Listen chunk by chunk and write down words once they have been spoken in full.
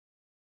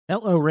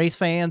Hello, race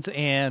fans,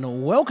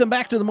 and welcome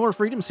back to the More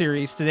Freedom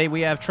series. Today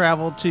we have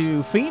traveled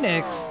to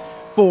Phoenix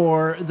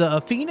for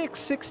the Phoenix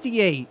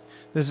 68.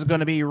 This is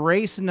going to be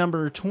race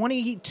number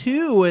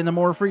 22 in the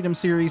More Freedom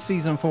series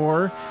season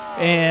 4.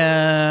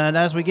 And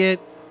as we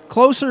get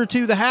closer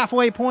to the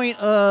halfway point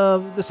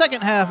of the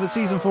second half of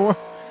season 4,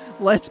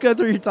 let's go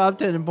through your top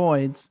 10 in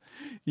points.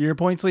 Your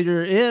points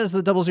leader is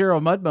the 00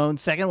 Mudbone.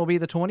 Second will be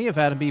the 20 of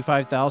Adam B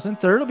 5000.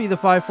 Third will be the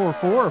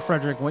 544 of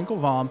Frederick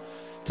Winklebaum.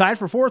 Tied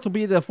for fourth will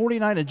be the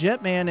 49 of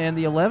Jetman and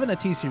the 11 of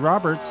TC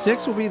Roberts.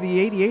 Sixth will be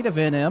the 88 of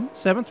NM.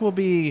 Seventh will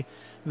be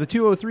the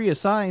 203 of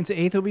Signs.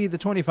 Eighth will be the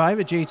 25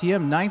 of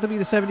JTM. Ninth will be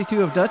the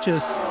 72 of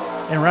Duchess.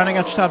 And rounding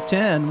out your top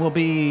 10 will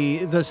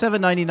be the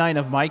 799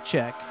 of Mike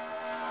Check.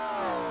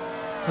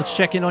 Let's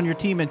check in on your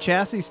team and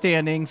chassis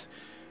standings.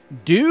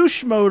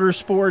 Douche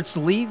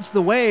Motorsports leads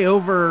the way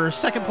over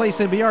second place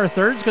NBR.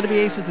 Third is going to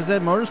be Ace to Z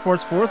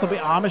Motorsports. Fourth will be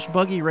Amish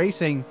Buggy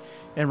Racing.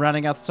 And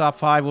rounding out the top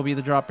 5 will be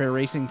the Drop Bear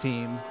Racing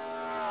Team.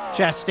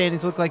 Chassis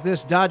standings look like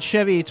this: Dodge,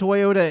 Chevy,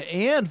 Toyota,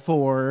 and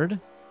Ford.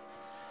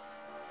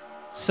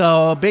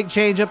 So a big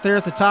change up there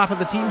at the top of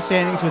the team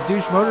standings with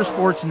Douche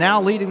Motorsports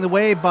now leading the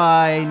way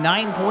by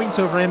 9 points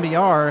over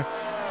NBR.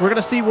 We're going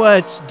to see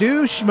what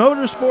Douche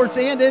Motorsports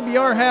and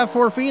NBR have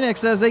for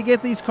Phoenix as they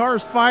get these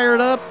cars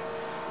fired up.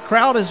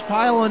 Crowd is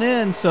piling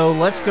in, so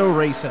let's go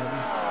racing.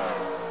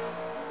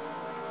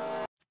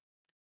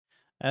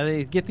 As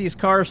they get these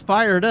cars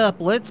fired up,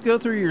 let's go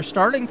through your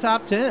starting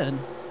top 10.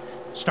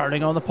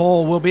 Starting on the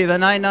pole will be the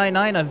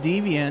 999 of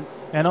Deviant,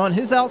 and on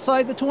his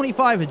outside, the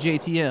 25 of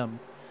JTM.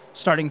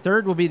 Starting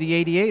third will be the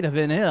 88 of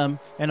NM,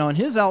 and on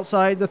his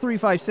outside, the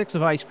 356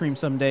 of Ice Cream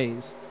Some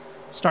Days.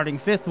 Starting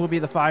fifth will be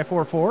the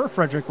 544 of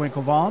Frederick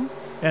Winklebaum,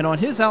 and on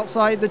his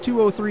outside, the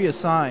 203 of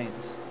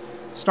Signs.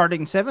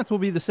 Starting seventh will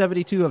be the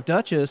 72 of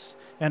Duchess,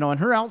 and on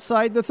her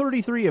outside, the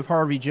 33 of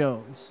Harvey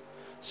Jones.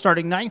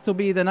 Starting ninth will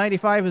be the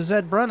 95 of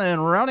Zed Brunna,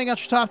 and rounding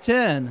out your top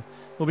 10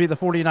 will be the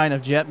 49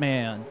 of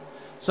Jetman.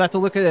 So I have to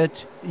look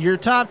at your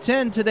top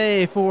 10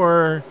 today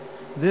for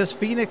this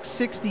Phoenix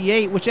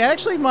 68, which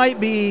actually might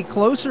be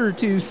closer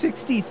to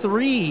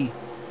 63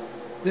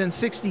 than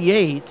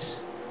 68.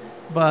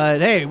 But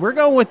hey, we're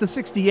going with the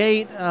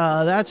 68.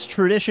 That's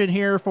tradition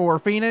here for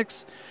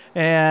Phoenix.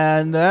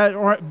 And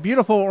that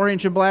beautiful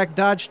orange and black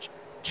Dodge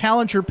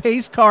Challenger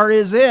pace car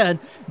is in.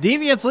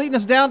 Deviant's leading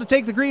us down to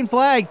take the green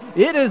flag.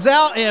 It is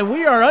out, and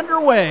we are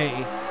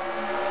underway.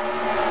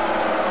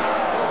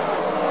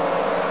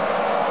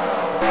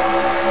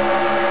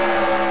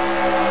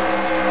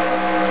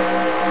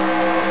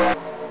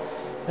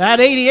 That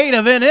 88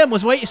 of NM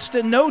was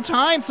wasting no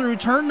time through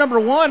turn number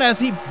 1 as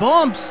he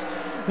bumps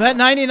that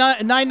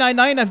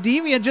 999 of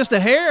Deviant just a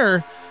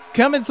hair,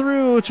 coming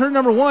through turn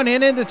number 1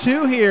 and into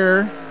 2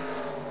 here.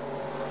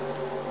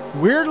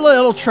 Weird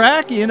little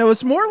track, you know,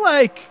 it's more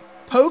like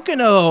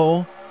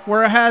Pocono,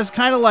 where it has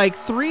kind of like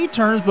 3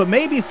 turns, but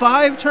maybe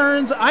 5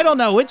 turns. I don't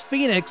know. It's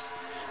Phoenix.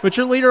 But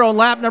your leader on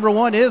lap number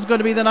 1 is going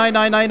to be the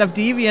 999 of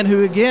Deviant,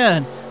 who,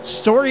 again,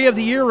 story of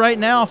the year right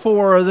now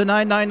for the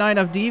 999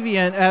 of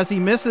Deviant as he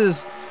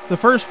misses the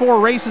first 4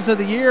 races of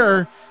the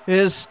year,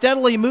 is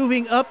steadily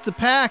moving up the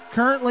pack,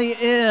 currently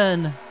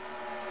in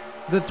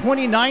the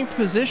 29th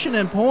position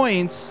in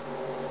points,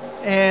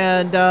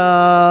 and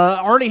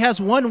already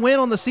has 1 win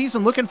on the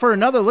season, looking for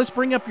another. Let's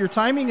bring up your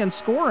timing and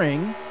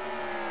scoring.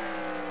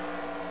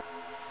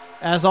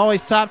 As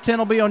always, top 10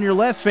 will be on your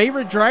left.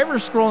 Favorite driver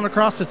scrolling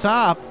across the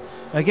top.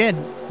 Again,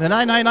 the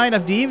 999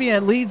 of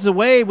Deviant leads the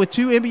way with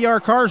 2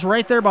 NBR cars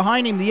right there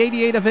behind him, the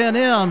 88 of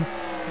NM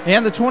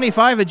and the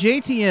 25 of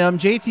JTM.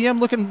 JTM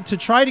looking to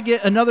try to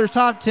get another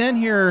top 10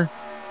 here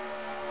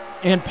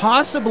and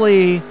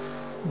possibly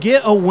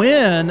get a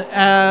win,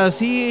 as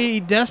he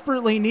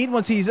desperately needs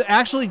one. He's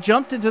actually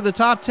jumped into the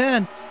top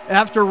 10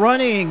 after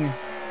running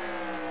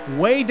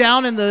way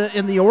down in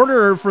the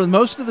order for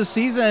most of the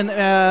season,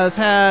 has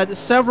had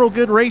several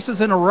good races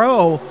in a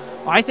row.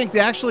 I think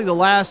actually the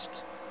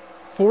last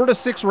 4 to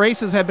 6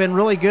 races have been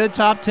really good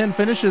top 10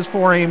 finishes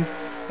for him,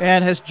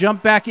 and has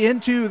jumped back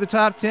into the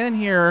top 10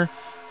 here.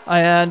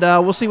 And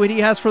we'll see what he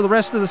has for the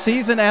rest of the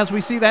season, as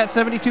we see that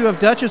 72 of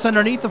Duchess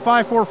underneath the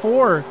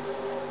 544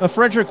 of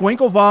Frederick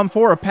Winklebaum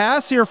for a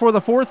pass here for the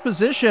 4th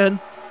position.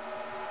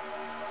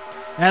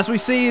 As we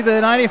see the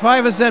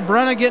 95 of Zed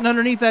Brunna getting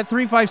underneath that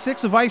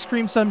 356 of Ice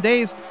Cream Some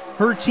Days.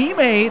 Her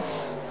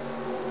teammates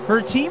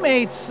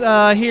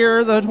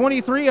here, the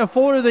 23 of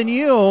Fuller Than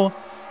You,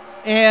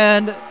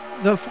 and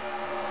the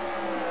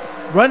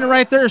running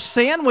right there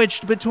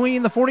sandwiched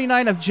between the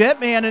 49 of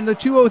Jetman and the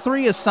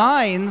 203 of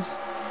Signs.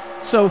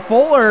 So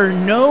Fuller,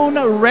 known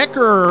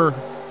wrecker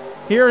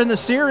here in the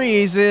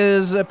series,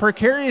 was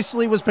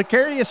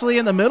precariously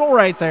in the middle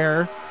right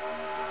there.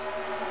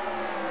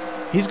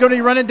 He's going to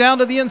be running down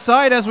to the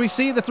inside as we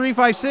see the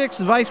 356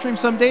 of Ice Cream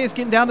Some Days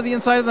getting down to the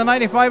inside of the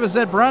 95 of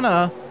Zed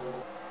Brunna.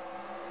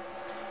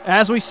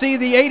 As we see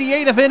the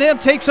 88 of NM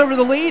takes over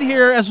the lead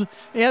here as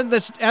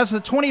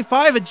the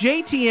 25 of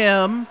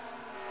JTM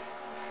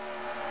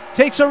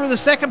takes over the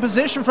second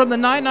position from the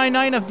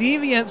 999 of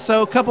Deviant.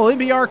 So a couple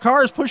NBR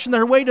cars pushing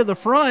their way to the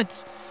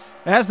front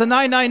as the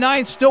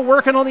 999 still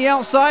working on the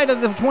outside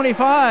of the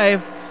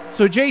 25.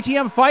 So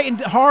JTM fighting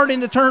hard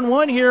into turn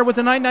 1 here with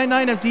the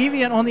 999 of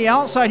Deviant on the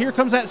outside. Here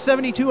comes that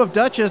 72 of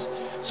Duchess.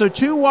 So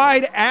 2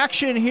 wide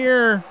action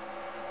here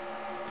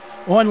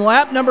on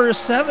lap number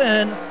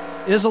 7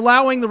 is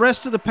allowing the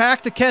rest of the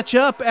pack to catch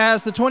up,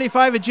 as the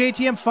 25 of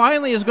JTM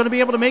finally is going to be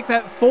able to make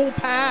that full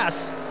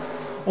pass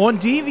on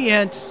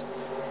Deviant.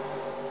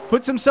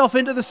 Puts himself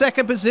into the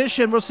 2nd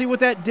position. We'll see what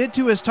that did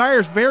to his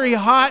tires. Very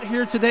hot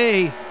here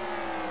today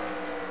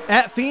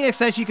at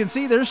Phoenix. As you can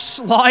see, they're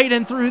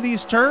sliding through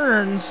these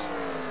turns.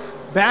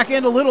 Back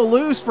end a little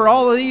loose for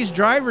all of these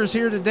drivers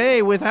here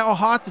today with how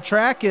hot the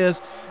track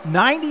is.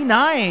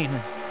 99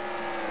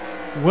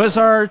 was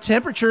our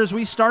temperature as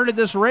we started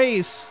this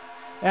race,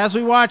 as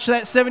we watch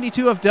that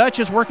 72 of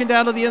Duchess working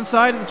down to the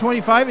inside of the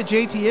 25 at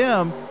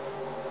JTM.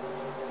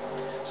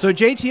 So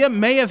JTM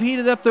may have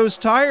heated up those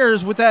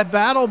tires with that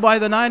battle by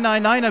the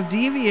 999 of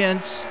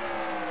Deviant,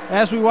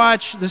 as we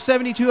watch the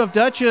 72 of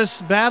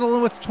Duchess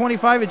battling with the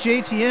 25 at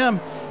JTM.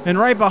 And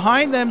right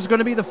behind them is going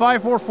to be the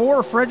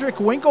 544 Frederick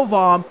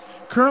Winklebaum,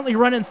 currently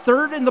running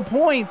 3rd in the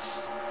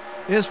points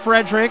is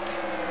Frederick,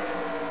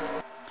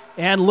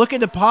 and looking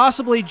to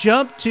possibly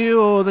jump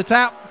to the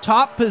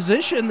top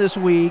position this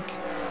week,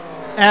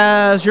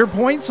 as your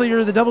points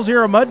leader, the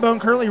 00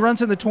 Mudbone, currently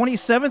runs in the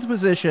 27th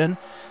position.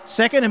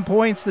 2nd in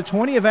points, the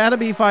 20 of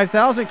Adobe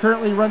 5000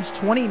 currently runs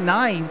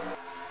 29th.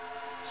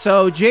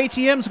 So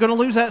JTM's going to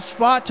lose that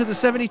spot to the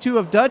 72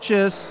 of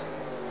Duchess,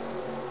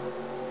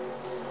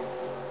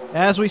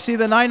 as we see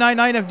the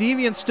 999 of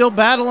Deviant still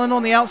battling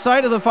on the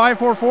outside of the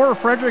 544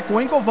 Frederick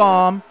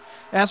Winklebaum,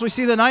 as we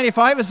see the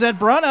 95 of Zed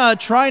Brunna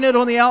trying it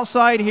on the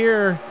outside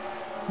here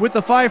with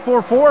the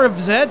 544 of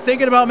Zed,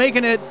 thinking about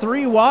making it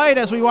 3 wide,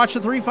 as we watch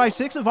the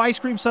 356 of Ice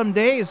Cream Some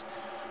Days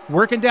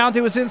working down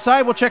to his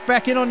inside. We'll check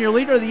back in on your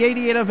leader, the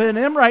 88 of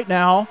NM right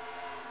now.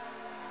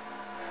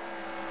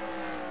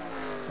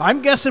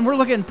 I'm guessing we're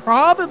looking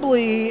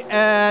probably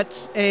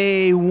at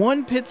a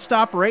 1 pit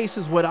stop race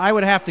is what I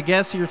would have to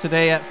guess here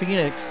today at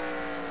Phoenix.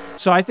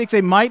 So I think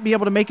they might be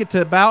able to make it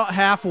to about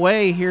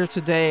halfway here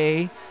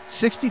today.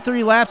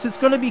 63 laps. It's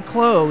going to be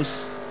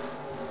close,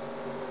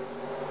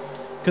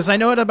 because I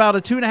know at about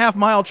a 2.5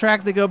 mile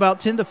track, they go about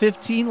 10 to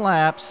 15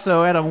 laps.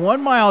 So at a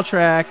 1 mile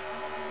track,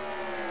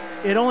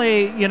 it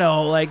only, you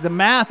know, like the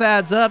math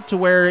adds up to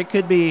where it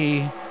could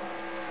be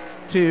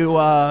to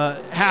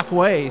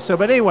halfway. So,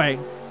 but anyway,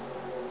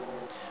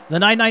 the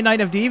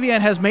 999 of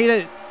Deviant has made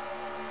it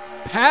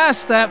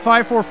past that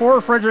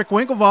 544. Frederick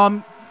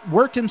Winklebaum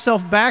worked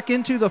himself back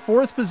into the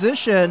 4th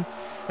position,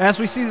 as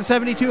we see the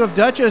 72 of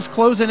Duchess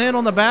closing in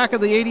on the back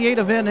of the 88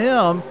 of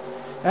NM,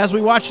 as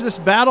we watch this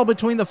battle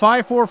between the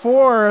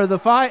 544,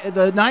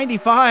 the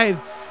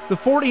 95, the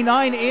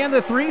 49, and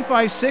the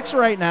 356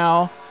 right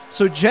now.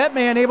 So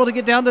Jetman able to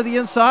get down to the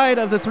inside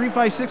of the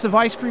 356 of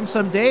Ice Cream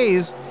Some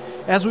Days,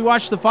 as we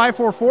watch the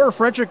 544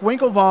 Frederick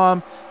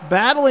Winklebaum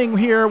battling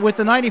here with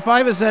the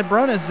 95 of Zed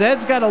Brunna.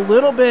 Zed's got a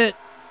little bit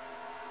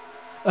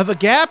of a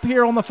gap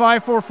here on the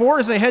 544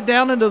 as they head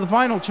down into the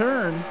final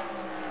turn.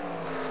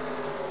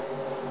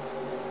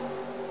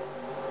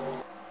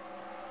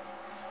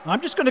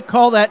 I'm just going to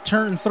call that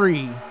turn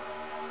 3.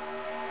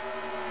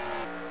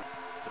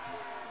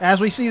 As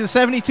we see the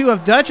 72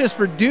 of Duchess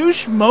for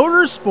Douche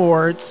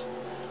Motorsports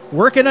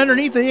working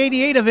underneath the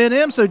 88 of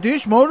NM. So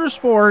Douche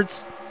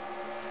Motorsports,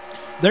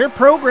 their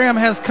program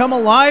has come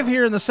alive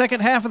here in the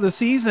 2nd half of the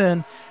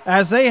season,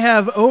 as they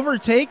have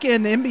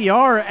overtaken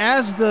MBR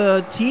as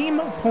the team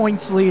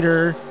points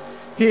leader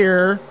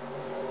here,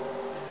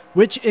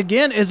 which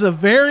again is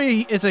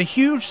it's a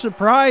huge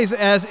surprise,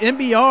 as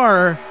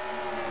MBR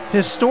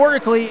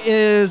historically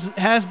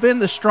has been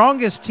the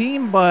strongest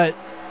team, but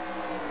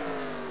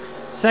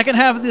 2nd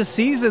half of this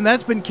season,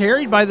 that's been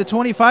carried by the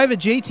 25 at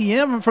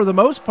JTM for the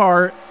most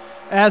part,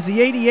 as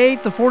the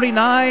 88, the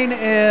 49,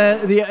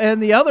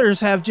 and the others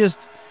have just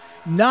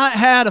not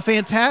had a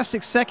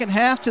fantastic 2nd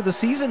half to the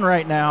season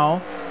right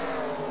now.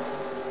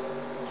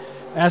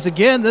 As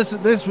again,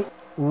 this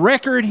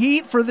record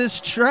heat for this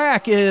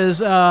track is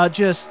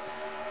just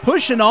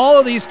pushing all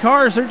of these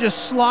cars. They're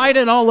just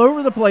sliding all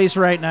over the place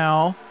right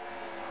now.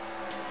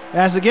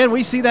 As again,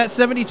 we see that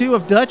 72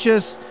 of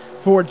Duchess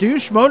for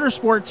Douche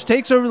Motorsports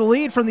takes over the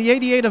lead from the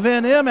 88 of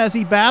NM, as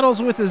he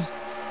battles with his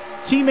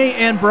teammate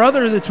and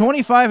brother, the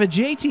 25 of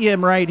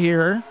JTM right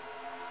here.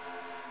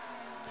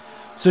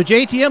 So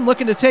JTM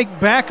looking to take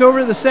back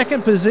over the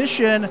 2nd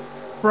position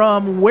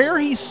from where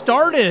he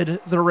started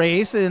the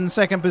race in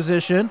 2nd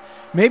position.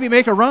 Maybe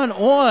make a run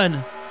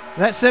on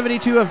that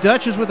 72 of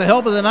Duchess with the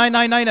help of the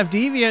 999 of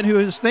Deviant, who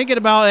is thinking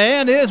about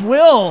and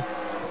will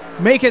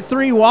make it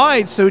 3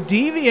 wide. So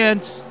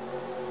Deviant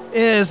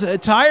is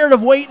tired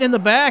of waiting in the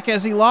back,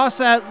 as he lost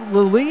the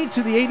lead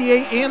to the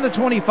 88 and the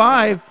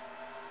 25.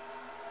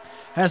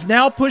 Has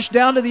now pushed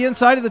down to the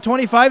inside of the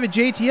 25 at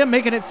JTM,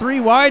 making it 3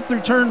 wide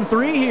through turn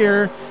 3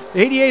 here.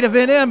 The 88 of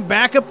NM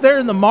back up there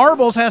in the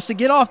marbles, has to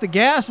get off the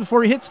gas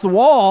before he hits the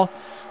wall.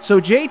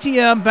 So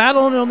JTM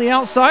battling on the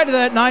outside of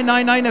that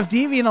 999 of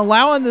Deviant,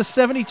 allowing the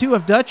 72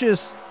 of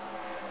Duchess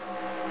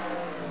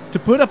to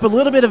put up a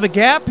little bit of a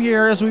gap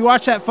here as we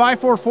watch that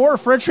 544.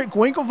 Frederick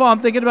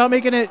Winklevom thinking about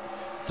making it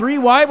 3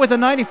 wide with a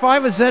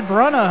 95 of Zed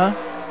Brunna.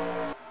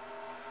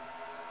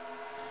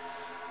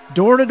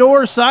 Door to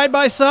door, side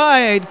by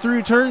side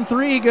through turn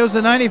 3 goes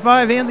the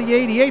 95 and the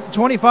 88. The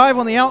 25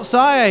 on the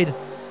outside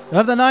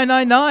of the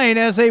 999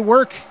 as they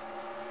work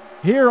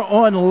here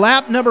on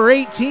lap number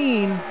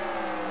 18.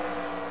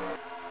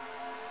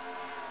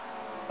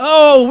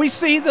 Oh, we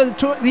see the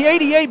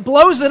 88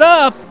 blows it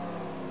up.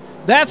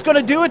 That's going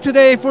to do it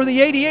today for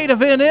the 88 of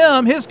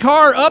NM. His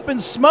car up in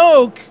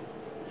smoke.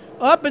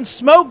 Up in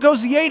smoke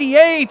goes the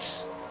 88.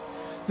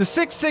 The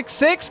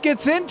 666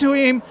 gets into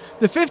him.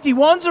 The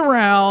 51's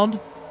around.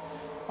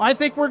 I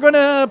think we're going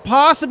to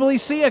possibly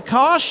see a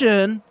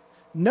caution.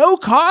 No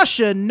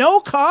caution.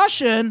 No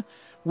caution.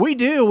 We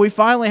do. We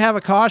finally have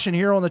a caution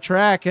here on the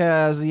track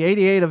as the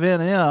 88 of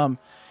NM.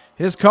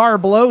 His car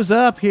blows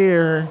up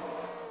here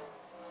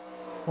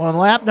on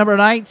lap number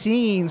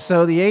 19.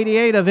 So the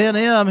 88 of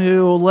NM,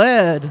 who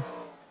led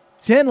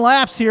 10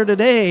 laps here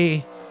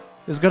today,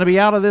 is going to be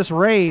out of this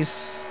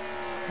race.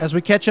 As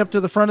we catch up to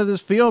the front of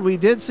this field, we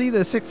did see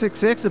the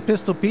 666 of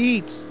Pistol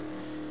Pete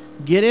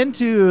get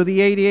into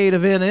the 88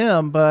 of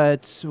NM,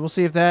 but we'll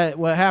see if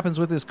what happens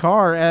with his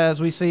car as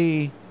we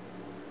see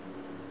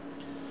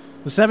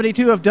the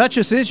 72 of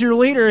Duchess is your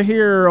leader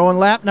here on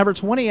lap number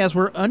 20 as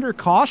we're under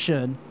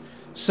caution.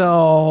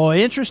 So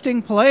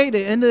interesting play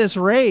to end this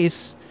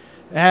race,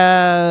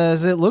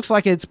 as it looks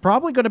like it's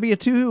probably going to be a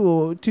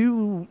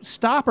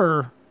two-stop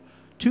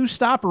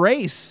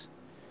race.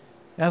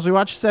 As we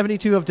watch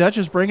 72 of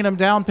Duchess bringing him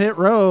down pit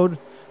road,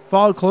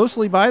 followed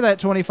closely by that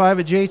 25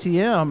 of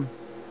JTM.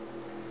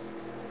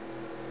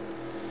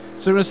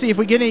 So we'll see if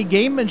we get any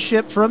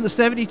gamemanship from the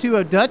 72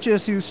 of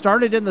Duchess, who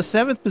started in the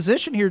 7th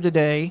position here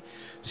today.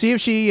 See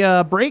if she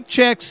brake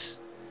checks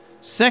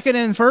second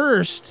and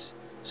first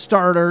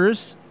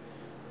starters.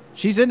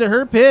 She's into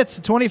her pits,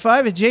 the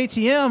 25 of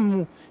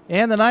JTM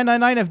and the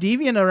 999 of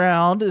Deviant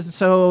around.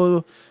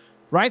 So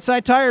right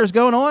side tires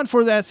going on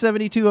for that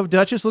 72 of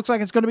Duchess. Looks like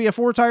it's going to be a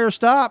 4-tire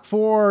stop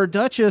for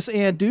Duchess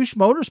and Douche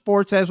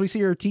Motorsports as we see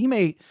her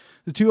teammate,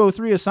 the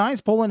 203 of Science,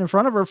 pulling in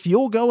front of her.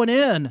 Fuel going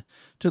in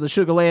to the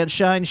Sugarland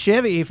Shine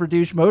Chevy for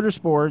Douche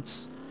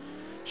Motorsports.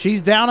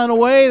 She's down and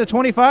away. The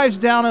 25's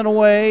down and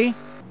away.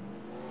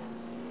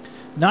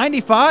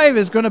 95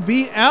 is going to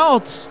beat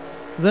out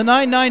the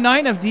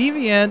 999 of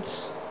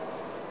Deviant.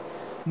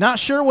 Not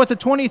sure what the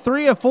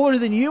 23 of Fuller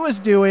Than You is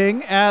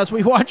doing as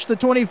we watch the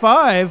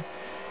 25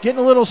 getting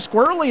a little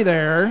squirrely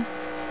there.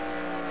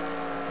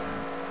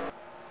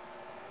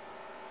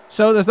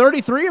 So the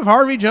 33 of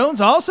Harvey Jones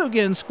also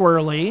getting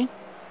squirrely.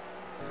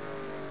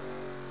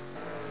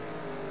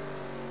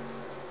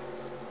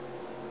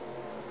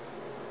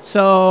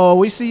 So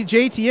we see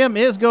JTM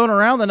is going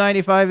around the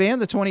 95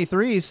 and the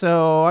 23.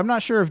 So I'm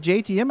not sure if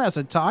JTM has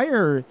a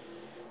tire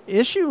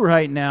issue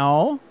right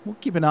now. We'll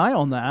keep an eye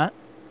on that.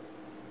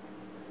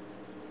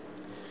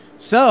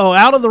 So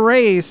out of the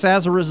race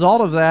as a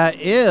result of that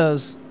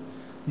is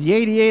the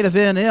 88 of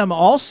NM.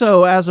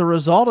 Also as a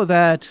result of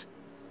that,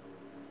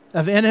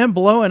 of NM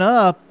blowing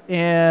up,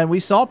 and we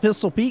saw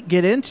Pistol Pete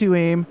get into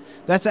him.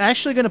 That's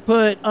actually going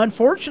to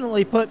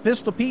unfortunately put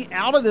Pistol Pete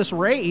out of this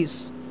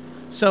race.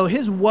 So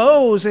his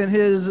woes in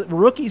his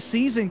rookie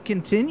season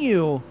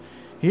continue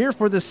here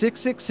for the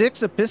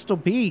 666 of Pistol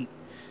Pete.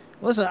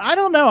 Listen, I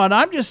don't know, and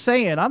I'm just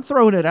saying, I'm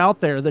throwing it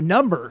out there. The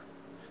number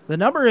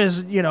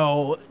is,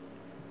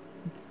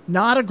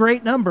 not a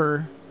great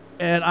number,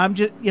 and I'm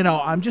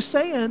just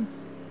saying.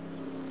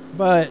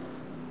 But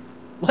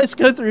let's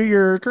go through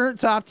your current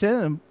top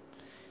 10.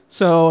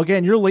 So,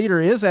 again, your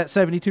leader is at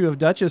 72 of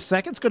Duchess.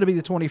 Second's going to be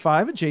the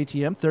 25 of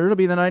JTM. Third will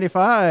be the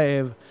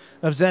 95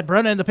 of Zed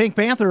Brennan, the Pink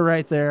Panther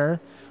right there.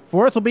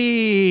 Fourth will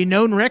be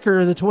Known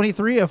Wrecker, the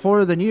 23 of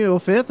Fuller Than You.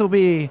 Fifth will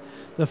be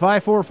the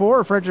 544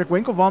 of Frederick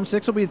Winklevom.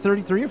 Sixth will be the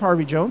 33 of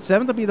Harvey Jones.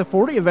 Seventh will be the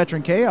 40 of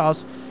Veteran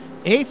Chaos.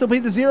 Eighth will be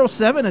the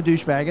 07 of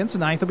Douchebaggins.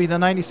 Ninth will be the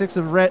 96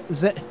 of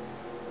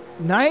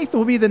Ninth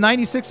will be the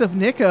 96 of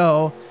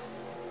Nico.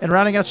 And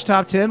rounding out your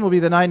top 10 will be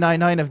the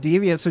 999 of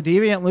Deviant. So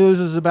Deviant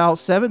loses about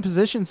 7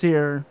 positions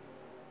here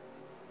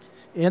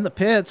in the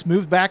pits,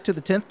 moves back to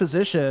the 10th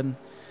position.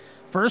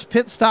 First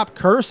pit stop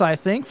curse, I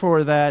think,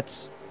 for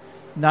that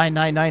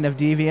 999 of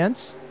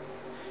Deviant.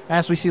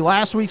 As we see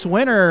last week's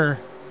winner,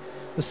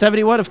 the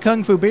 71 of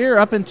Kung Fu Beer,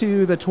 up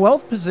into the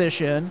 12th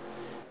position.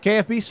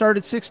 KFB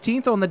started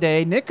 16th on the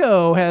day.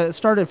 Nico has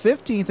started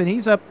 15th, and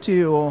he's up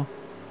to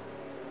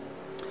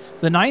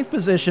the 9th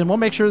position. We'll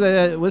make sure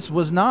that this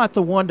was not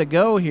the one to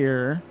go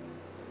here.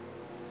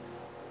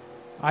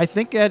 I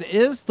think that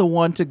is the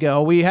one to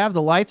go. We have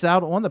the lights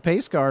out on the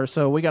pace car,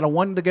 so we got a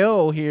one to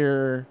go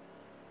here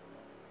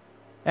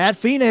at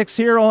Phoenix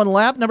here on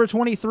lap number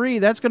 23.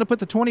 That's going to put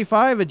the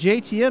 25 of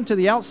JTM to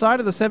the outside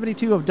of the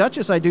 72 of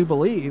Duchess, I do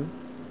believe.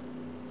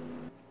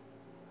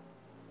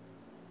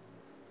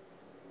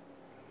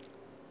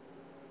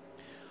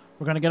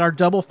 We're going to get our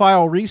double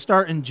file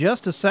restart in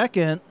just a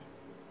second.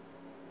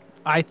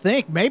 I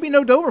think maybe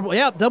no double.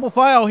 Yeah, double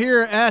file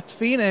here at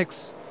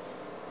Phoenix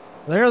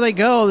There they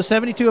go. The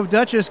 72 of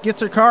Duchess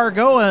gets her car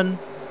going.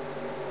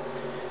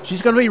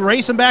 She's going to be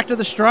racing back to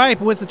the stripe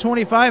with the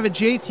 25 at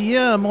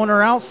JTM on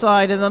her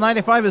outside, and the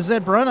 95 is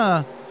Zed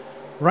Brunna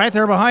right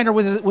there behind her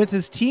with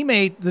his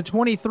teammate, the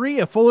 23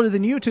 of Fuller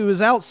Than You to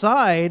his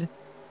outside.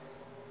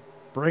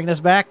 Bringing us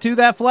back to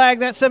that flag,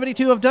 that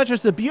 72 of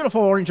Duchess, the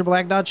beautiful orange and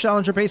black Dodge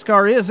Challenger pace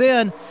car is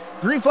in.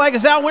 Green flag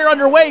is out. We're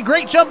underway.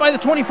 Great jump by the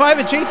 25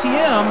 at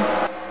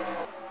JTM.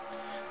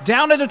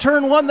 Down into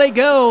turn one they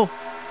go.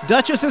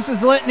 Duchess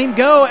is letting him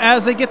go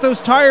as they get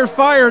those tires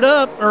fired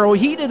up or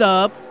heated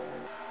up.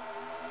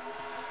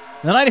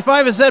 The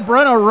 95 is Zed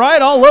Brunna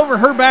right all over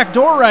her back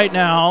door right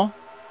now.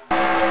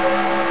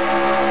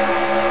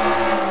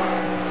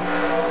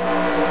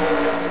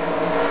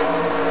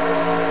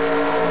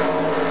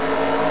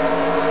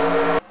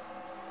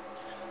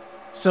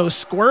 So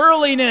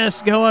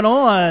squirreliness going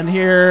on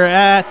here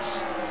at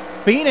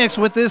Phoenix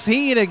with this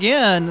heat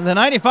again. The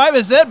 95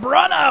 is Zed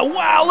Brunna.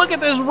 Wow, look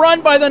at this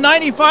run by the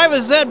 95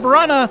 is Zed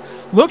Brunna.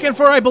 Looking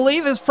for, I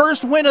believe, his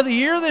first win of the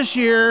year this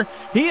year.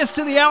 He is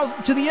to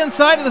the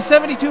inside of the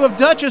 72 of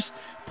Duchess.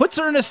 Puts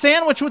her in a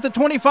sandwich with the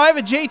 25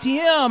 at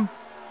JTM.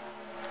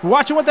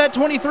 Watching what that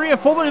 23 of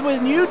Fuller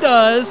Than You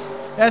does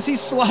as he's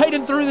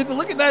sliding through the,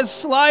 look at that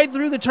slide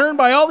through the turn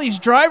by all these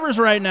drivers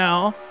right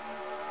now.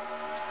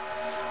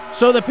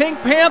 So the Pink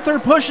Panther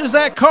pushes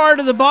that car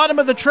to the bottom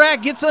of the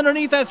track, gets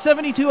underneath that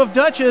 72 of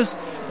Duchess,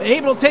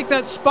 able to take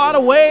that spot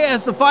away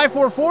as the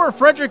 544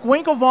 Frederick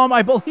Winklebaum,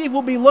 I believe,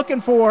 will be looking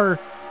for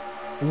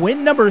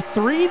win number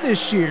 3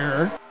 this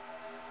year.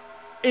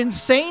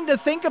 Insane to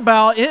think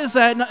about is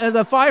that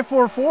the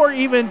 544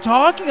 even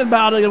talking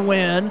about a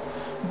win,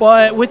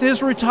 but with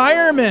his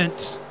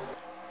retirement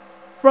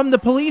from the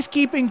police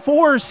keeping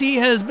force, he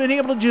has been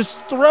able to just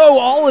throw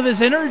all of his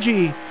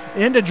energy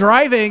into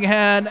driving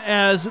and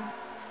has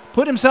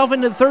put himself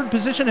into third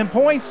position in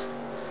points.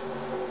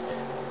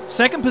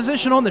 Second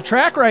position on the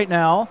track right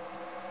now.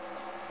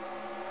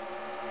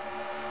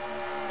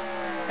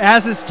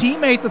 As his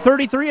teammate, the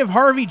 33 of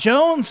Harvey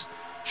Jones,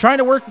 trying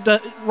to work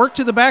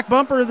to the back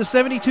bumper of the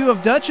 72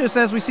 of Duchess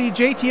as we see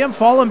JTM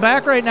falling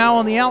back right now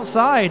on the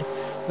outside.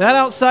 That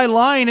outside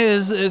line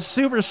is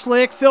super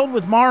slick, filled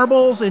with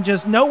marbles, and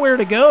just nowhere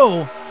to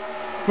go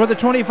for the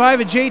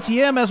 25 at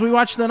JTM as we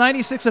watch the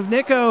 96 of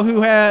Nico,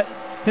 who had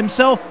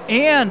himself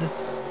and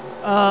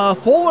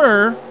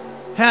Fuller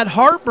had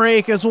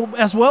heartbreak as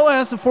well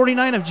as the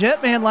 49 of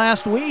Jetman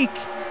last week.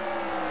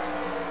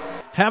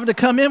 Having to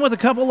come in with a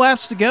couple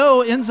laps to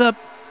go, ends up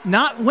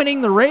not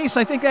winning the race.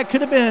 I think that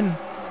could have been...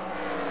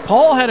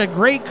 Paul had a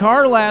great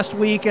car last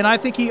week, and I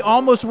think he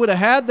almost would have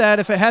had that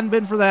if it hadn't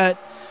been for that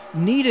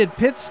needed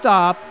pit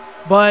stop.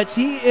 But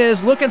he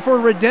is looking for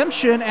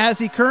redemption as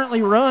he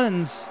currently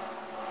runs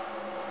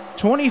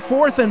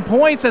 24th in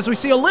points as we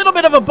see a little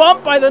bit of a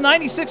bump by the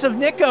 96 of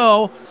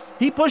Nico.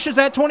 He pushes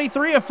that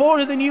 23 of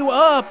Fuller Than You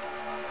up.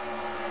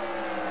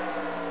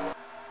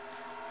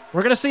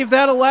 We're going to see if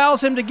that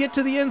allows him to get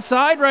to the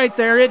inside right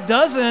there. It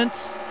doesn't.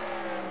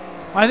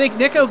 I think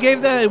Nico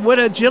gave that, what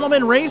a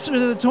gentleman racer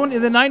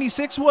the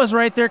 96 was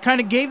right there,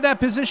 kind of gave that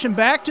position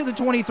back to the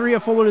 23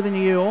 of Fuller Than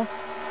You.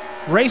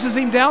 Races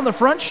him down the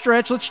front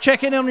stretch. Let's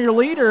check in on your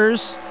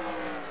leaders.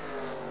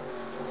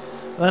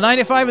 The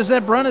 95 of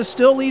Zed Brunna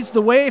still leads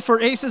the way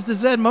for Aces to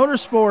Zed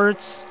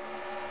Motorsports,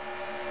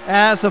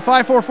 as the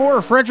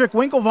 544 Frederick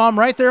Winklebaum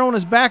right there on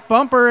his back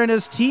bumper, and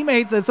his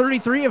teammate, the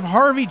 33 of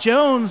Harvey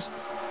Jones,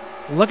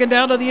 looking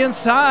down to the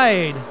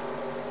inside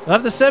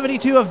of the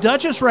 72 of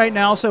Duchess right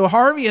now. So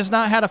Harvey has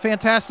not had a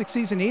fantastic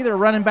season either,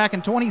 running back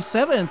in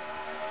 27th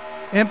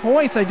in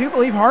points. I do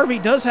believe Harvey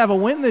does have a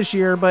win this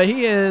year, but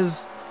he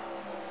is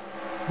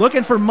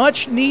looking for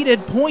much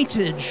needed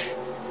pointage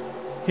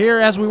here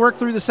as we work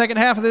through the second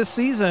half of this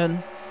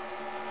season.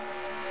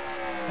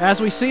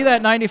 As we see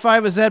that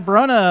 95 of Zed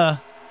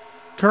Brunna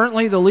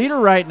currently the leader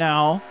right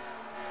now.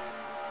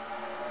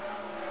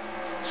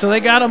 So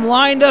they got him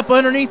lined up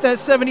underneath that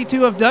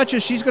 72 of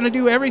Duchess. She's going to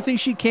do everything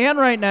she can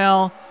right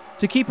now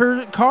to keep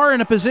her car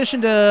in a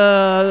position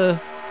to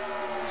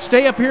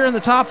stay up here in the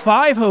top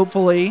 5,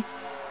 hopefully.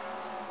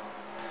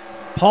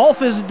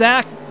 Paulf is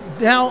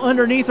now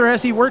underneath her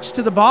as he works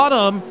to the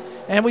bottom,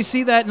 and we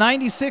see that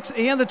 96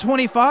 and the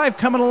 25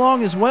 coming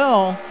along as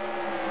well.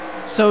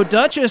 So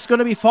Duchess going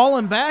to be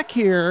falling back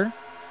here.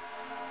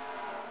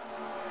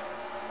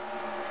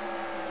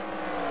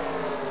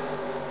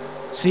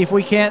 See if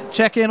we can't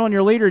check in on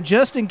your leader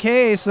just in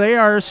case. They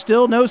are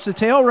still nose to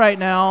tail right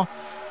now,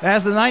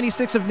 as the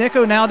 96 of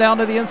Nico now down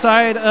to the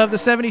inside of the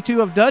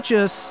 72 of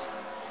Duchess.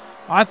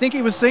 I think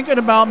he was thinking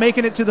about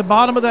making it to the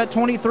bottom of that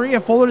 23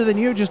 of Fuller Than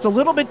You. Just a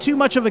little bit too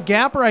much of a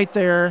gap right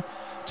there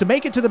to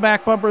make it to the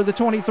back bumper of the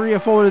 23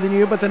 of Fuller Than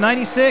You. But the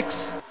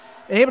 96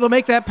 able to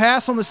make that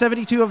pass on the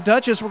 72 of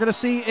Duchess. We're going to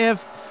see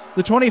if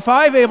the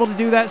 25 able to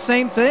do that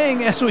same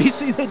thing, as we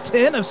see the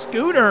 10 of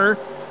Scooter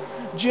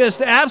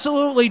just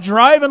absolutely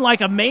driving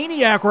like a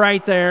maniac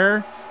right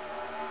there,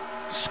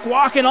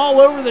 squawking all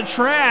over the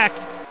track.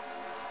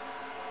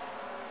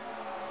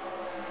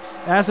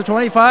 As the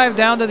 25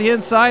 down to the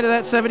inside of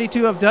that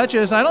 72 of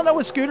Duchess. I don't know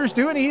what Scooter's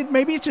doing.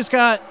 Maybe he's just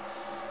got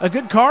a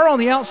good car on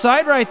the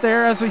outside right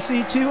there, as we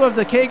see two of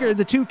the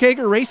two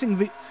Kager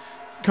Racing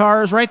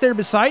cars right there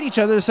beside each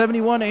other, the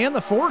 71 and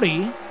the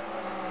 40.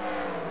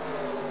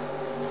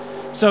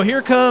 So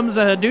here comes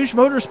a Douche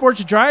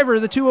Motorsports driver,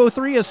 the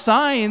 203 of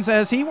Signs,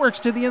 as he works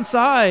to the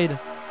inside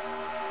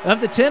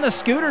of the 10 of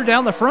Scooter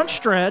down the front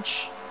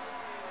stretch.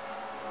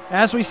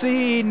 As we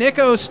see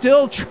Nico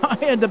still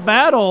trying to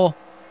battle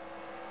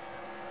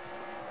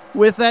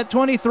with that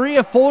 23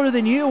 of Fuller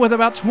Than You with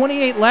about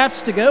 28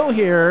 laps to go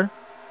here.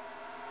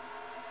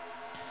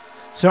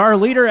 So our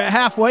leader at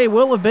halfway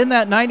will have been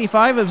that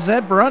 95 of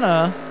Zeb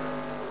Brunna.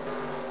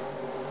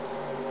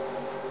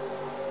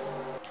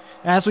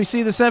 As we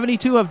see the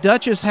 72 of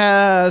Duchess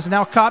has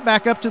now caught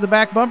back up to the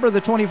back bumper,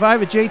 the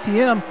 25 of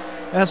JTM,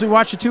 as we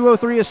watch the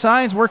 203 of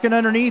Signs working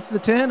underneath the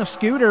 10 of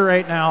Scooter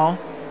right now.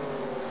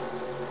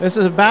 This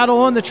is a battle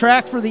on the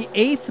track for the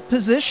 8th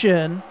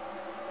position,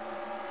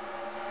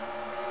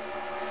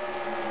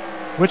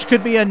 which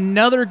could be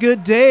another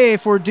good day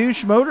for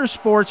Douche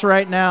Motorsports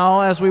right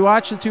now as we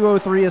watch the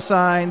 203 of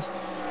Signs.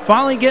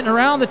 Finally getting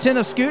around the 10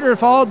 of Scooter,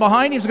 followed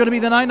behind him is going to be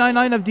the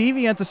 999 of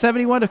Deviant, the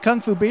 71 of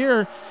Kung Fu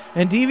Beer,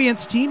 and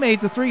Deviant's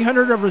teammate, the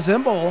 300 of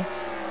Resemble.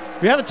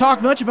 We haven't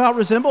talked much about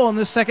Resemble in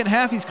this second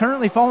half. He's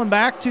currently fallen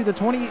back to the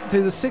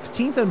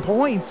 16th in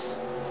points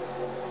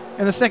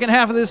in the second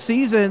half of this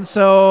season.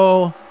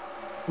 So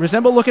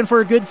Resemble looking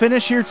for a good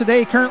finish here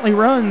today. Currently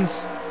runs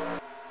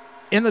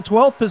in the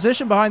 12th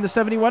position behind the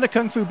 71 of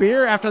Kung Fu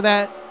Beer after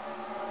that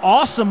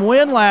awesome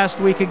win last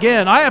week.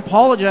 Again, I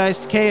apologize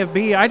to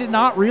KFB. I did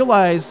not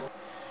realize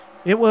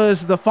it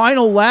was the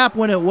final lap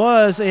when it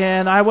was,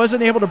 and I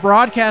wasn't able to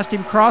broadcast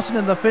him crossing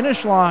in the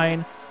finish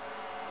line.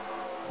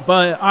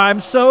 But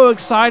I'm so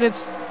excited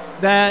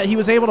that he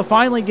was able to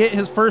finally get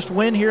his first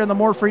win here in the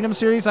More Freedom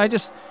Series. I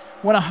just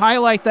want to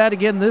highlight that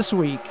again this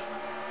week.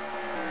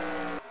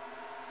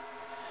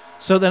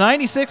 So the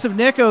 96 of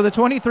Nico, the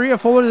 23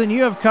 of Fuller Than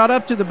You have caught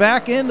up to the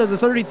back end of the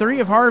 33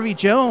 of Harvey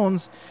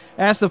Jones,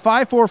 as the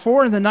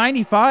 544 and the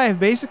 95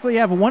 basically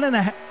have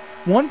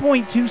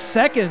 1.2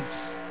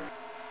 seconds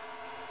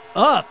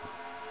up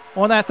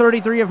on that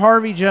 33 of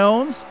Harvey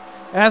Jones.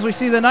 As we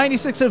see the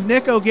 96 of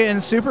Nico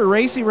getting super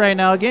racy right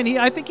now. Again,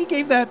 I think he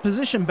gave that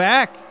position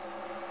back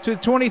to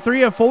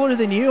 23 of Fuller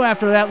Than You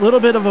after that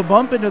little bit of a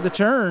bump into the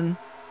turn.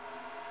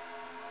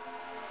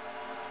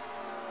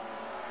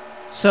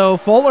 So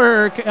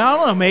Fuller, I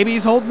don't know, maybe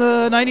he's holding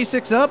the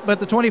 96 up, but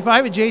the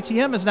 25 of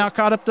JTM is now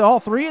caught up to all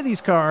three of these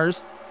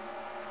cars.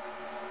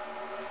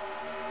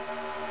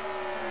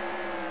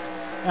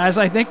 As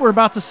I think we're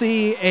about to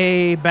see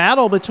a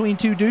battle between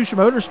two Douche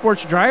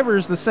Motorsports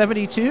drivers, the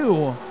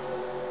 72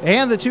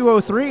 and the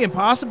 203, and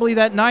possibly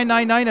that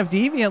 999 of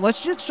Deviant.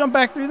 Let's just jump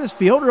back through this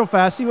field real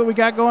fast, see what we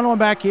got going on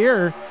back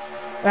here.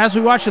 As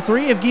we watch the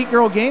 3 of Geek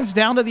Girl Games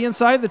down to the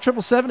inside of the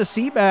 777 of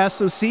Seabass.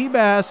 So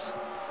Seabass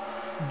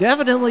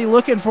definitely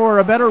looking for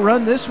a better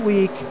run this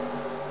week.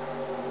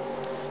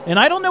 And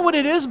I don't know what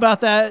it is about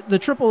that, the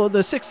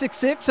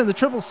 666 and the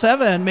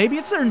 777. Maybe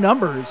it's their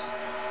numbers.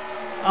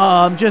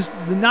 Just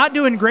not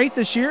doing great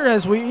this year,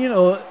 as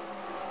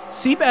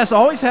Seabass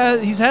always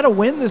he's had a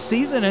win this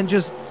season and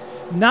just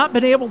not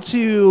been able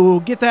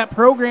to get that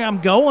program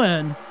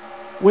going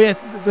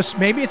with this.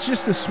 Maybe it's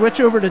just the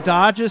switch over to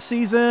Dodge this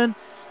season.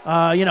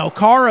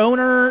 Car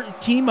owner,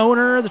 team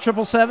owner, the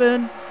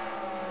 777.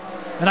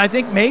 And I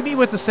think maybe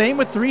with the same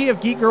with 3 of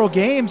Geek Girl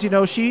Games,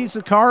 she's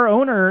a car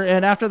owner,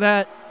 and after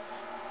that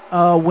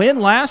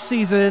win last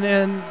season,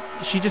 and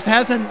she just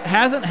hasn't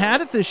had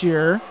it this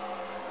year.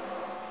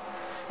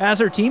 As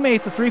her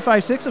teammate, the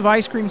 356 of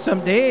Ice Cream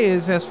Some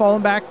Days, has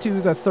fallen back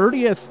to the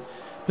 30th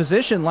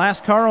position,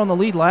 last car on the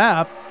lead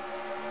lap.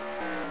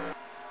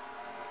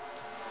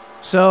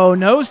 So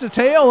nose to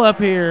tail up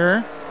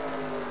here,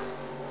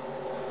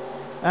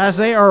 as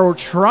they are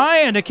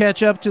trying to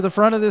catch up to the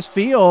front of this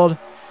field.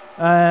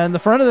 And the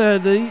front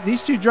of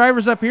these two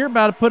drivers up here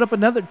about to put up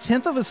another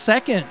 1/10 of a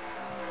second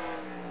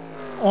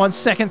on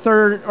second,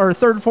 third,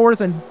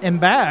 fourth, and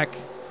back,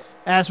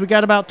 as we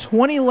got about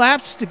 20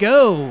 laps to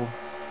go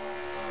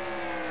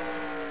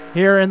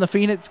here in the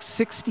Phoenix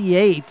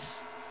 68.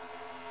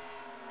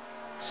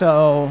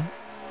 So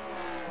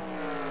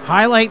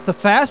highlight the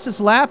fastest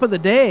lap of the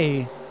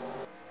day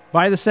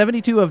by the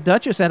 72 of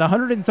Duchess at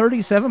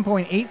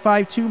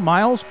 137.852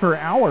 miles per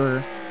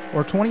hour,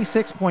 or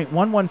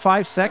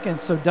 26.115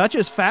 seconds. So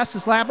Duchess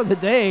fastest lap of the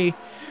day,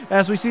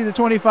 as we see the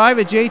 25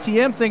 at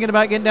JTM thinking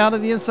about getting down to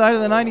the inside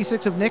of the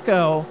 96 of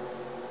Nico.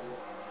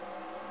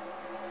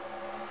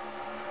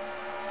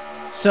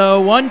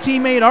 So one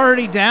teammate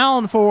already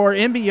down for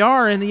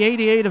MBR in the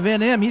 88 of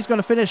NM. He's going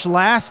to finish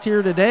last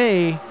here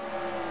today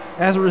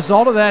as a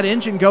result of that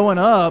engine going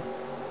up.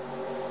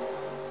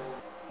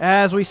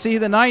 As we see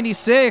the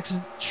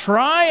 96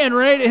 trying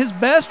his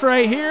best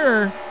right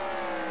here.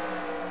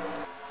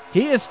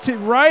 He is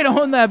right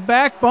on that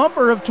back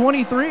bumper of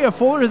 23 of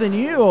Fuller Than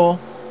You.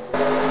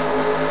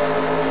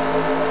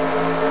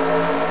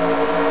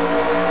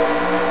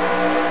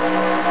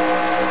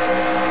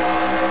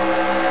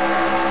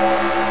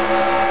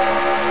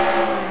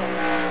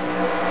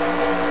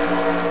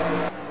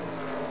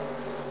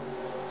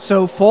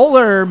 So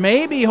Fuller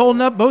may be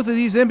holding up both of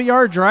these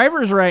MBR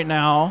drivers right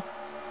now.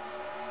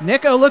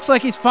 Nico looks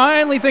like he's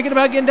finally thinking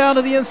about getting down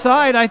to the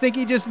inside. I think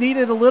he just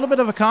needed a little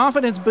bit of a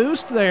confidence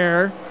boost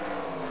there.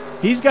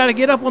 He's got to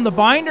get up on the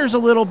binders a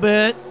little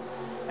bit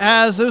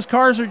as those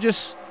cars are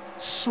just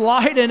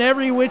sliding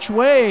every which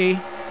way.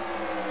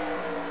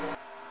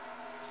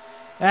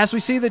 As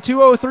we see the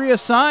 203 of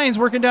Signs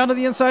working down to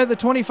the inside of the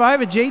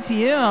 25 at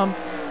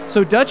JTM.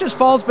 So Duchess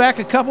falls back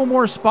a couple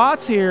more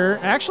spots here.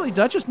 Actually,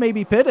 Duchess may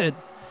be pitted.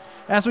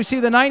 As we see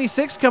the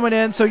 96 coming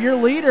in, so your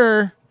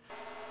leader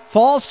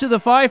falls to the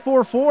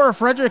 544,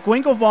 Frederick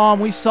Winklebaum.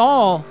 We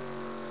saw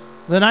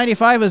the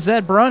 95 of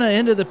Zed Brunna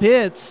into the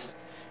pits,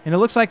 and it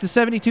looks like the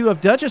 72 of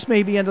Duchess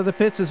may be into the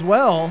pits as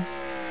well.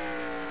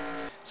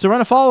 So we're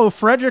going to follow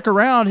Frederick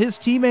around. His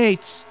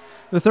teammates,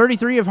 the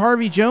 33 of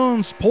Harvey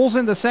Jones, pulls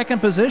into second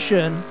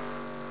position.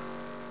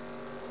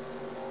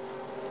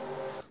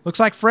 Looks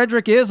like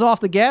Frederick is off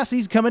the gas.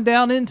 He's coming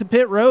down into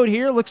pit road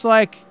here. Looks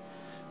like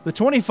the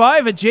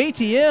 25 at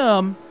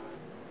JTM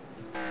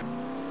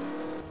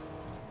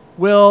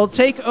will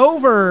take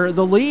over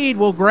the lead.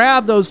 Will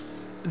grab those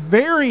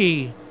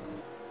very,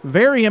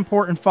 very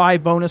important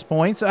 5 bonus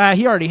points.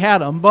 He already had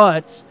them,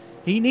 but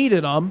he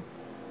needed them.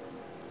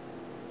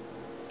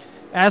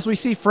 As we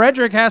see,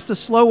 Frederick has to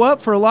slow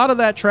up for a lot of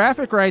that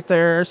traffic right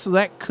there, so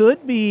that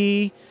could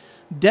be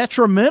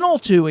detrimental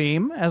to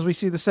him. As we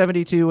see the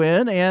 72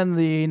 in and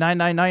the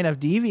 999 of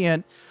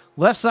Deviant.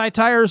 Left side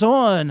tires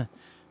on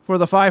for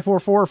the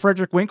 544.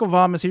 Frederick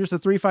Winklebaum as here's the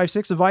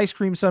 356 of Ice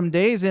Cream Some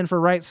Days in for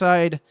right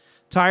side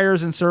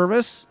tires and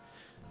service.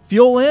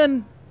 Fuel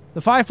in, the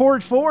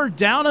 544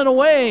 down and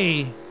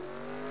away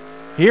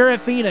here at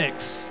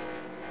Phoenix.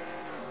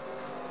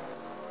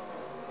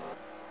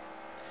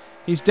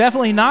 He's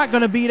definitely not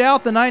going to beat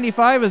out the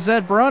 95 of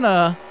Zed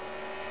Brunna.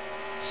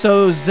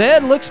 So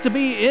Zed looks to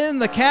be in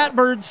the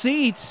catbird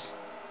seat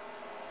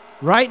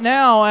right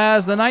now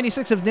as the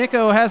 96 of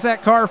Nico has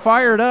that car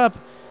fired up.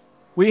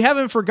 We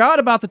haven't forgot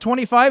about the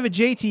 25 of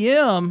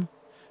JTM,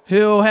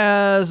 who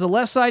has the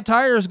left side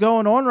tires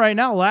going on right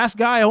now. Last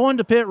guy on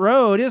to pit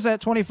road is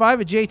that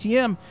 25 of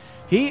JTM.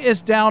 He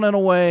is down and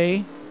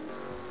away.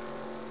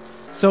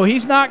 So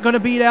he's not going to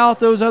beat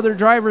out those other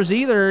drivers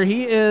either.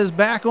 He is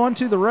back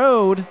onto the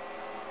road.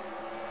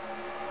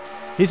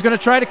 He's going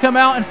to try to come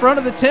out in front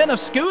of the 10 of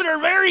Scooter.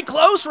 Very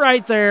close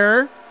right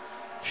there.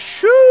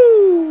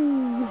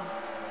 Shoo!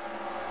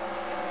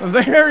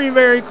 Very,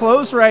 very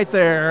close right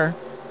there.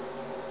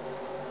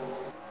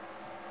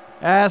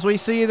 As we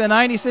see the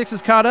 96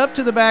 is caught up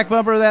to the back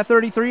bumper of that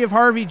 33 of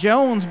Harvey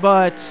Jones,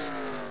 but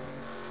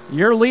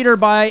your leader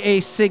by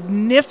a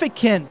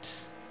significant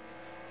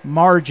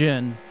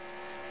margin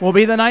will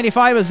be the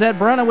 95 of Zed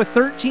Brunna with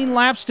 13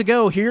 laps to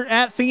go here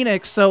at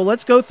Phoenix. So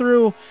let's go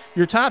through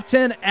your top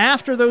 10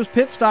 after those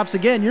pit stops.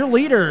 Again, your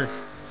leader,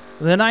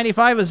 the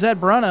 95 of Zed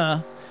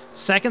Brunna.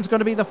 Second's going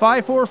to be the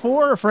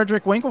 544 of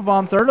Frederick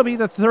Winklebaum. Third will be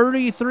the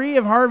 33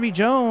 of Harvey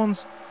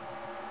Jones.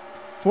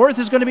 Fourth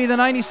is going to be the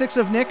 96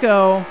 of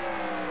Nico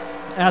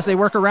as they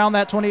work around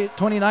that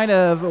 29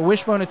 of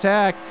Wishbone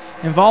Attack,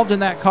 involved in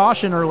that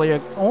caution early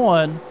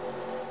on.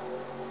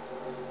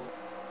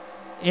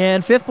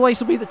 And fifth place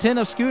will be the 10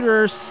 of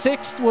Scooter.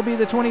 Sixth will be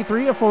the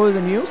 23 of Fuller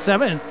Than You.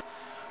 Seventh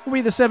will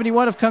be the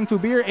 71 of Kung Fu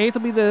Beer. Eighth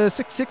will be the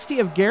 660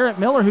 of Garrett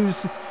Miller,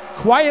 who's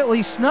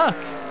quietly snuck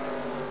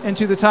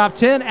into the top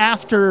 10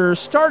 after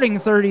starting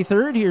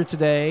 33rd here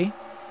today.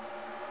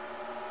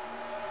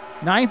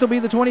 Ninth will be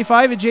the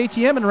 25 of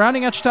JTM, and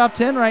rounding out your top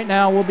 10 right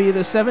now will be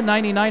the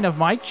 799 of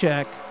Mike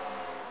Check.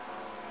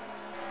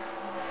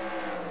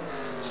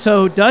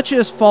 So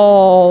Duchess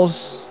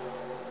falls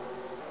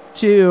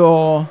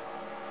to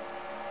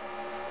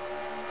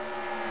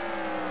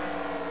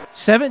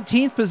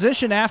 17th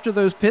position after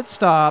those pit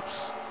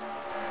stops.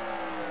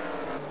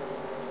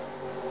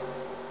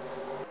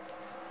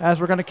 As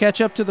we're going to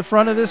catch up to the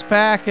front of this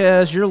pack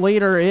as your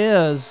leader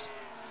is,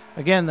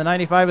 again, the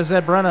 95 of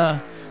Zed Brunna.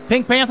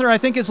 Pink Panther, I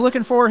think, is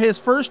looking for his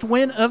first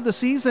win of the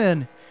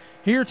season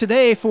here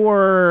today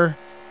for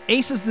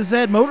Aces to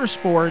Zed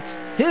Motorsports.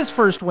 His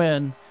first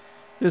win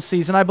this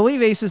season. I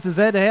believe Aces to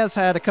Zed has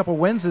had a couple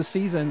wins this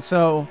season,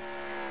 so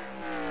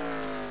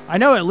I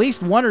know at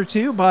least one or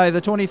two by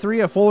the 23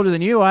 of Fuller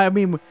Than You. I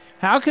mean,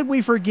 how could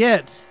we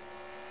forget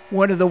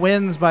one of the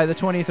wins by the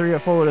 23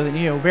 of Fuller Than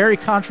You? Very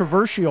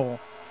controversial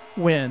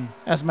win,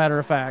 as a matter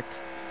of fact.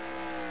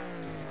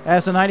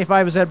 As the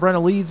 95 of Zed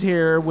Brunna leads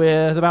here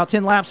with about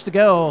 10 laps to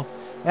go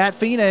at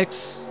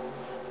Phoenix.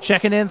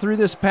 Checking in through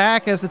this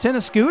pack as the 10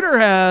 of Scooter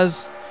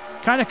has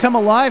kind of come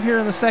alive here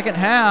in the second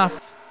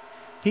half.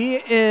 He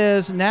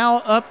is now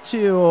up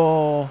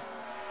to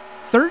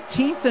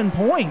 13th in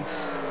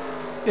points,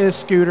 is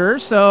Scooter.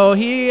 So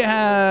he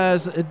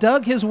has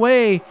dug his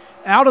way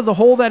out of the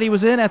hole that he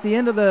was in at the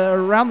end of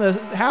around the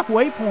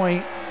halfway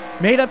point,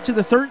 made up to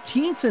the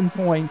 13th in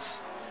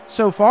points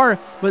so far.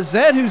 But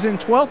Zed, who's in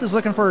 12th, is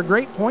looking for a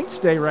great points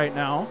day right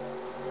now.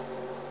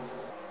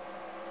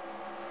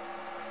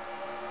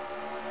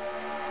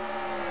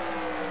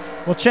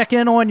 We'll check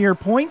in on your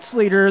points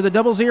leader, the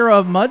 00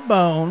 of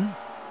Mudbone.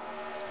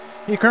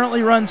 He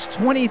currently runs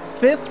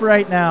 25th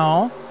right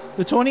now.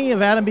 The 20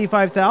 of Adam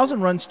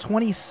B5000 runs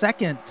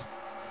 22nd.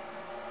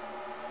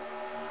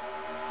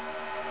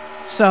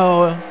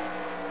 So,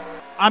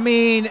 I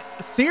mean,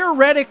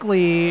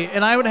 theoretically,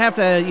 and I would have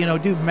to,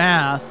 do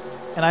math,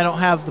 and I don't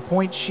have the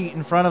point sheet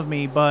in front of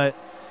me, but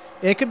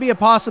it could be a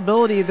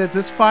possibility that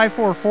this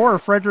 544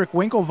 Frederick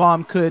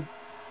Winklevom could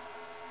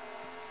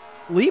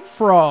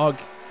leapfrog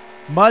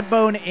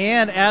Mudbone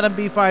and Adam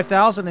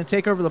B5000 and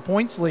take over the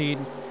points lead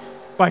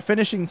by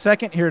finishing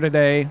second here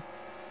today,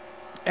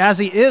 as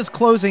he is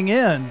closing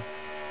in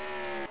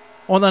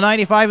on the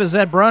 95 of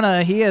Zed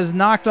Brunna. He has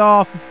knocked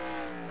off,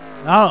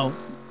 I don't know,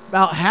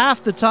 about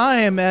half the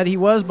time that he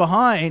was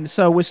behind.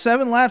 So with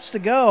 7 laps to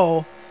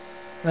go,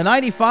 the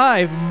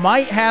 95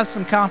 might have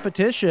some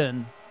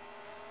competition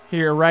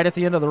here right at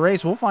the end of the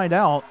race. We'll find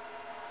out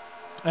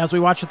as we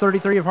watch the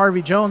 33 of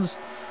Harvey Jones.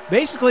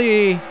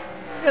 Basically,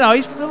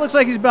 it looks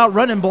like he's about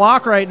running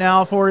block right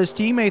now for his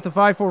teammate, the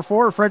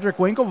 544, Frederick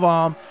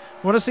Winklevom.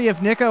 Want to see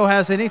if Nico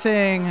has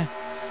anything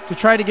to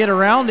try to get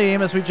around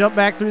him as we jump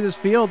back through this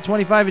field.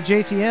 25 of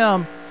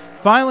JTM,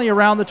 finally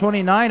around the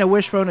 29, a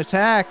wishbone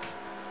attack,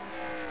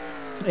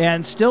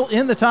 and still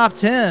in the top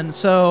 10.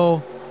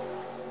 So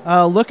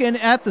looking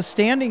at the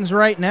standings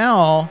right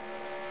now,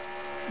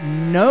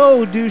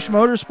 no Douche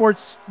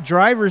Motorsports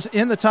drivers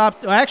in the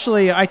top.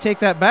 Actually, I take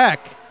that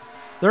back.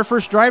 Their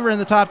first driver in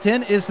the top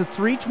 10 is the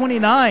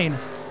 329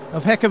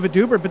 of Heck of a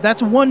Duber, but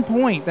that's 1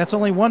 point. That's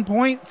only 1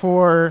 point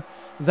for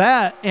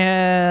that.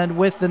 And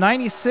with the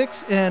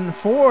 96 in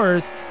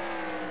 4th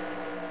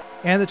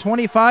and the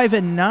 25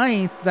 in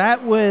 9th,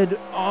 that would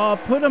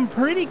put them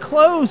pretty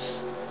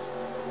close.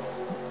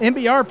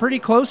 MBR pretty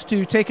close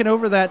to taking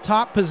over that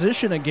top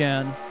position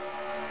again.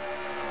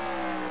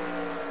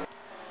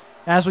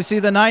 As we see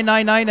the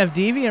 999 of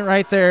Deviant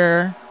right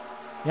there.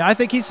 Yeah, I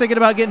think he's thinking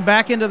about getting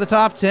back into the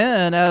top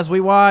 10 as we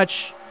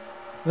watch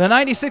the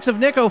 96 of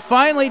Nico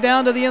finally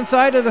down to the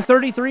inside of the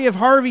 33 of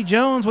Harvey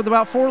Jones with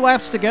about 4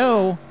 laps to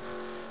go.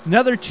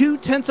 Another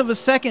 0.2 of a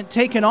second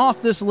taken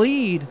off this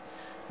lead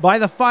by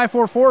the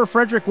 544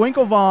 Frederick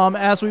Winklevom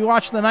as we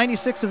watch the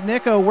 96 of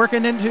Nico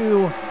working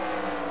into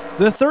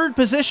the 3rd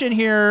position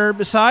here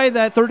beside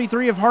that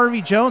 33 of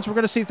Harvey Jones. We're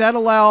going to see if that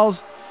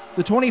allows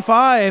the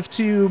 25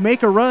 to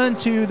make a run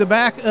to the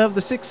back of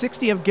the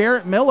 660 of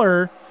Garrett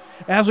Miller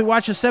as we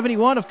watch the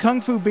 71 of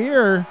Kung Fu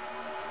Beer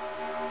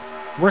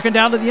working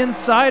down to the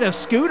inside of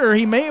Scooter.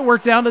 He may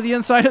work down to the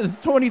inside of the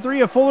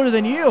 23 of Fuller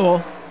Than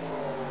You.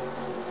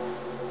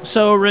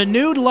 So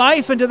renewed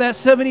life into that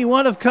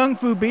 71 of Kung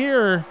Fu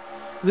Beer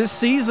this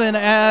season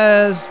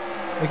as,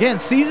 again,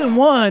 season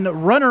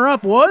 1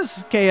 runner-up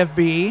was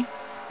KFB.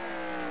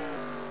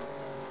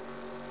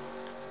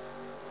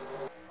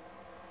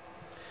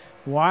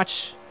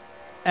 Watch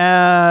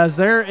as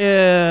there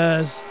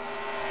is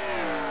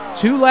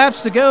 2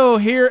 laps to go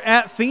here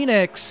at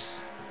Phoenix.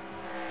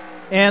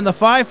 And the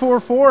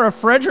 544 of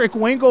Frederick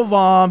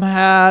Winklevom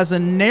has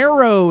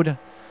narrowed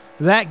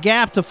that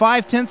gap to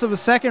 0.5 of a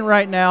second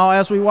right now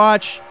as we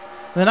watch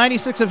the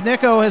 96 of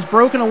Nico has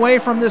broken away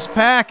from this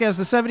pack as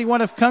the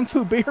 71 of Kung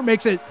Fu Beer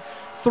makes it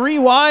 3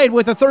 wide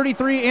with the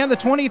 33 and the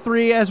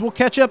 23 as we'll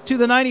catch up to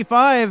the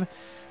 95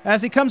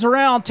 as he comes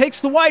around,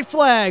 takes the white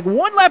flag.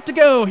 1 lap to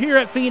go here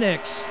at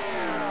Phoenix.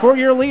 For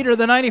your leader,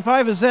 the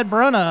 95 is Zed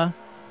Brunna.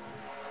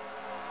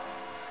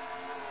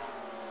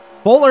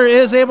 Fuller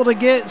is able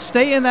to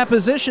stay in that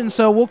position,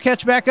 so we'll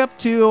catch back up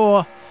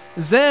to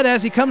Zed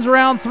as he comes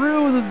around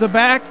through the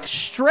back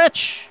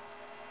stretch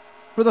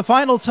for the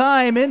final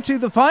time into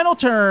the final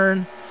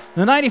turn.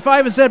 The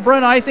 95 is Zed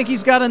Brunna. I think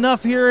he's got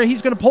enough here.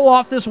 He's going to pull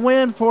off this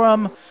win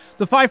from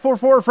the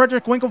 544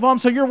 Frederick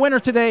Winklevom. So your winner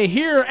today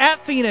here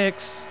at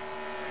Phoenix,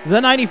 the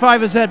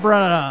 95 is Zed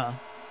Brunna.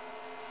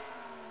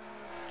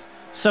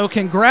 So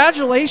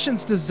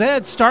congratulations to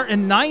Zed,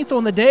 starting 9th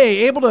on the day,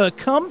 able to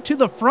come to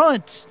the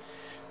front,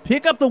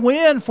 pick up the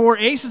win for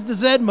Aces to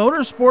Zed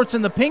Motorsports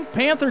in the Pink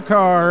Panther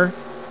car.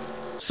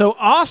 So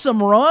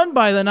awesome run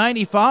by the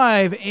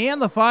 95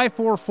 and the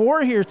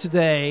 544 here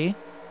today.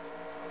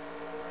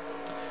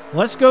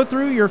 Let's go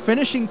through your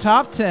finishing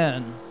top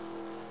 10.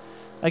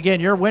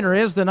 Again, your winner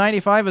is the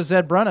 95 of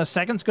Zed Brunna.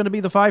 Second's going to be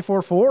the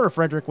 544 of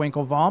Frederick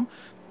Winklevom.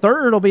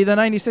 Third will be the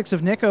 96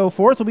 of Nico.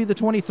 Fourth will be the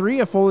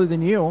 23 of Fuller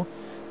Than You.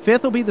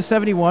 Fifth will be the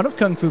 71 of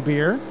Kung Fu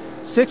Beer.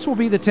 Sixth will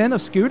be the 10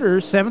 of Scooter.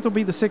 Seventh will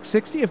be the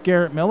 660 of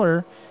Garrett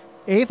Miller.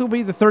 Eighth will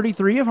be the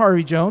 33 of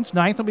Harvey Jones.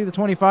 Ninth will be the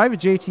 25 of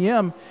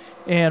JTM.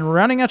 And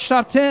rounding out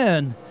your top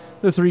 10,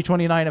 the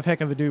 329 of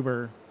Heck of a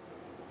Duber.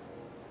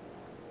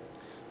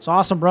 It's an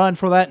awesome run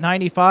for that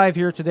 95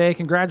 here today.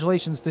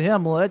 Congratulations to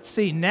him. Let's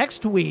see,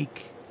 next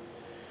week,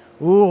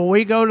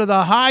 we go to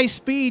the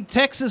high-speed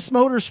Texas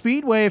Motor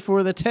Speedway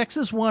for the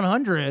Texas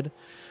 100.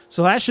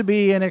 So that should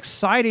be an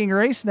exciting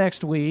race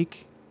next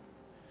week.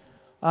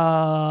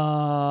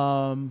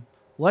 Let's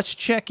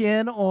check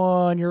in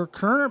on your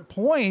current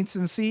points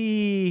and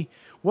see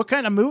what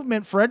kind of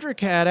movement Frederick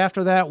had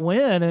after that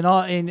win,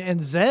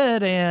 and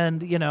Zed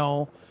and, you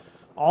know,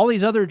 all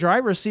these other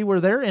drivers, see where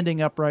they're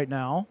ending up right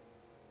now.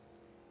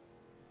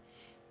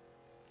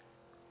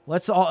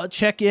 let's all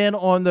check in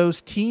on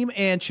those team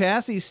and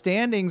chassis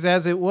standings,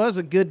 as it was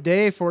a good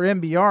day for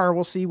MBR.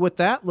 We'll see what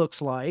that looks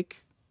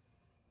like.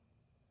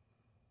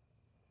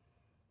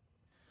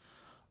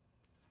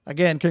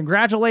 Again,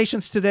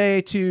 congratulations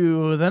today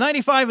to the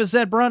 95 of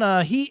Zed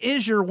Brunna. He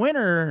is your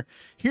winner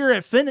here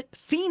at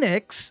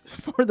Phoenix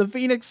for the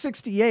Phoenix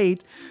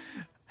 68.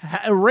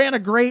 Ran a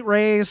great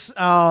race,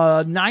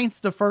 9th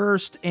to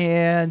 1st,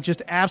 and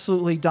just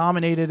absolutely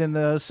dominated in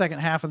the second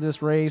half of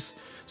this race.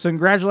 So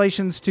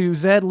congratulations to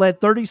Zed. Led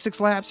 36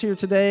 laps here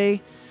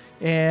today.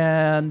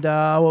 And,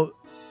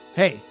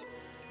 hey,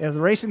 if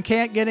the racing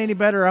can't get any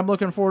better, I'm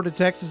looking forward to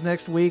Texas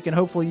next week, and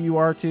hopefully you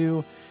are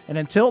too. And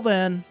until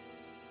then,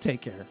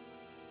 take care.